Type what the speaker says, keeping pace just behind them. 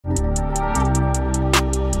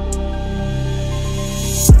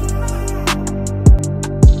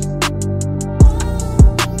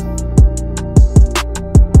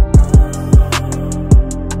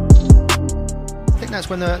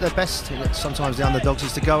when they're best. Sometimes the underdogs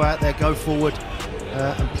is to go out there, go forward,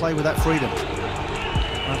 and play with that freedom.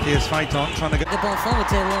 Matthias Phaeton trying to get the ball forward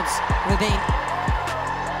towards Rubin.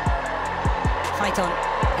 Phaeton,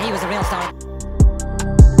 he was a real star.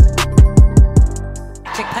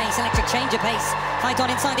 Electric pace, electric change of pace.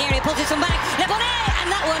 Phaeton inside the area, pulls it from back, left on air,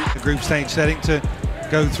 and that one. the group stage setting to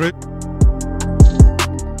go through.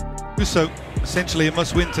 So essentially a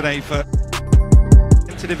must-win today for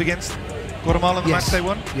tentative against Guatemala in the match day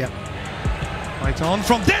one. Yeah. Phaeton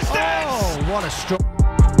from distance. Oh, what a stroke!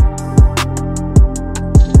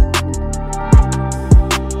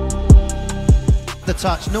 The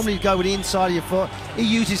touch. Normally you go with the inside of your foot. He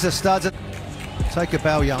uses the studs. Take a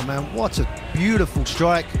bow, young man. What a beautiful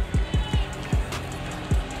strike.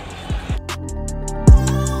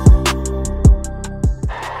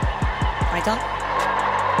 Phaeton.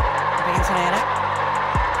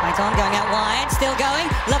 Phaeton going out wide, still going.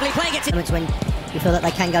 Lovely play, gets it. Moments when you feel that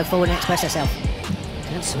they can go forward and express themselves.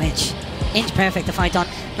 Good switch. Inch perfect to Phaeton.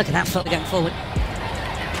 Look at that foot going forward.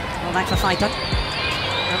 All back for Phaeton.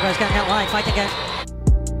 Ambrose going out wide. Phaeton goes.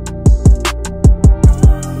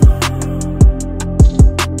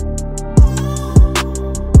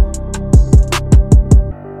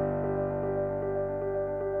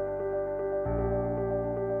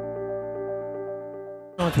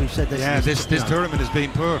 We've said this. Yeah, this tournament has been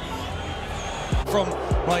poor. From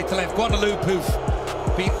right to left, Guadeloupe, who've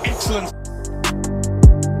been excellent.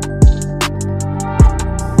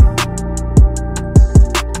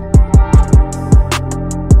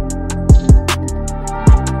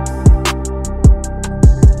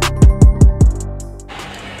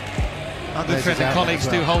 Our good friend and colleagues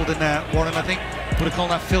do hold in there. Warren, I think, would have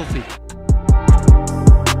called that filthy.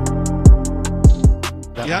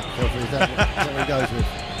 Yeah. Is that what he goes with?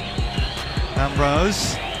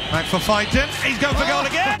 Ambrose, back for Phaeton. He's going for goal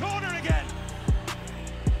again. Corner again.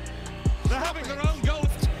 They're having their own goal.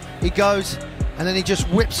 He goes, and then he just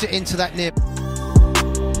whips it into that nib.